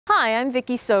Hi, I'm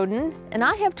Vicky Sowden, and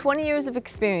I have 20 years of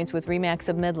experience with Remax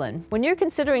of Midland. When you're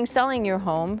considering selling your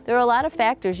home, there are a lot of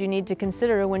factors you need to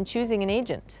consider when choosing an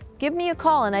agent. Give me a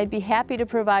call and I'd be happy to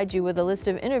provide you with a list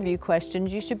of interview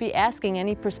questions you should be asking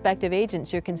any prospective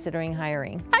agents you're considering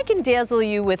hiring. I can dazzle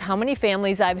you with how many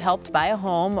families I've helped buy a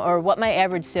home or what my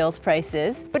average sales price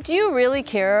is, but do you really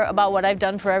care about what I've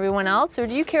done for everyone else, or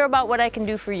do you care about what I can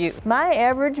do for you? My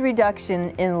average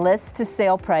reduction in list to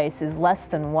sale price is less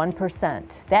than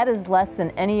 1%. That is less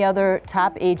than any other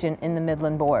top agent in the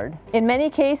Midland board. In many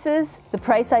cases, the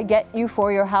price I get you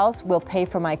for your house will pay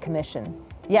for my commission.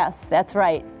 Yes, that's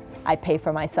right. I pay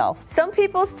for myself. Some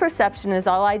people's perception is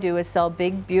all I do is sell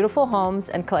big, beautiful homes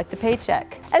and collect a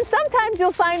paycheck. And sometimes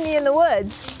you'll find me in the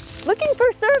woods, looking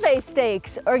for survey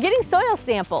stakes or getting soil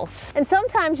samples. And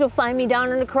sometimes you'll find me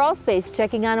down in a crawl space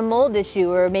checking on a mold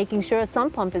issue or making sure a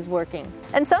sump pump is working.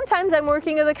 And sometimes I'm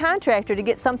working with a contractor to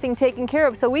get something taken care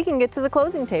of so we can get to the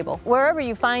closing table. Wherever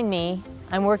you find me,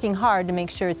 I'm working hard to make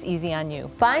sure it's easy on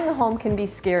you. Buying a home can be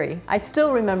scary. I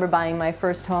still remember buying my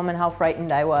first home and how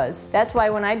frightened I was. That's why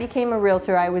when I became a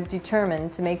realtor, I was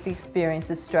determined to make the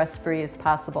experience as stress-free as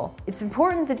possible. It's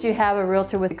important that you have a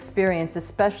realtor with experience,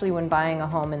 especially when buying a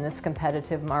home in this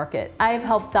competitive market. I have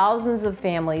helped thousands of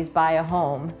families buy a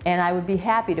home, and I would be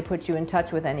happy to put you in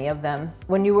touch with any of them.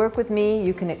 When you work with me,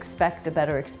 you can expect a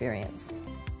better experience.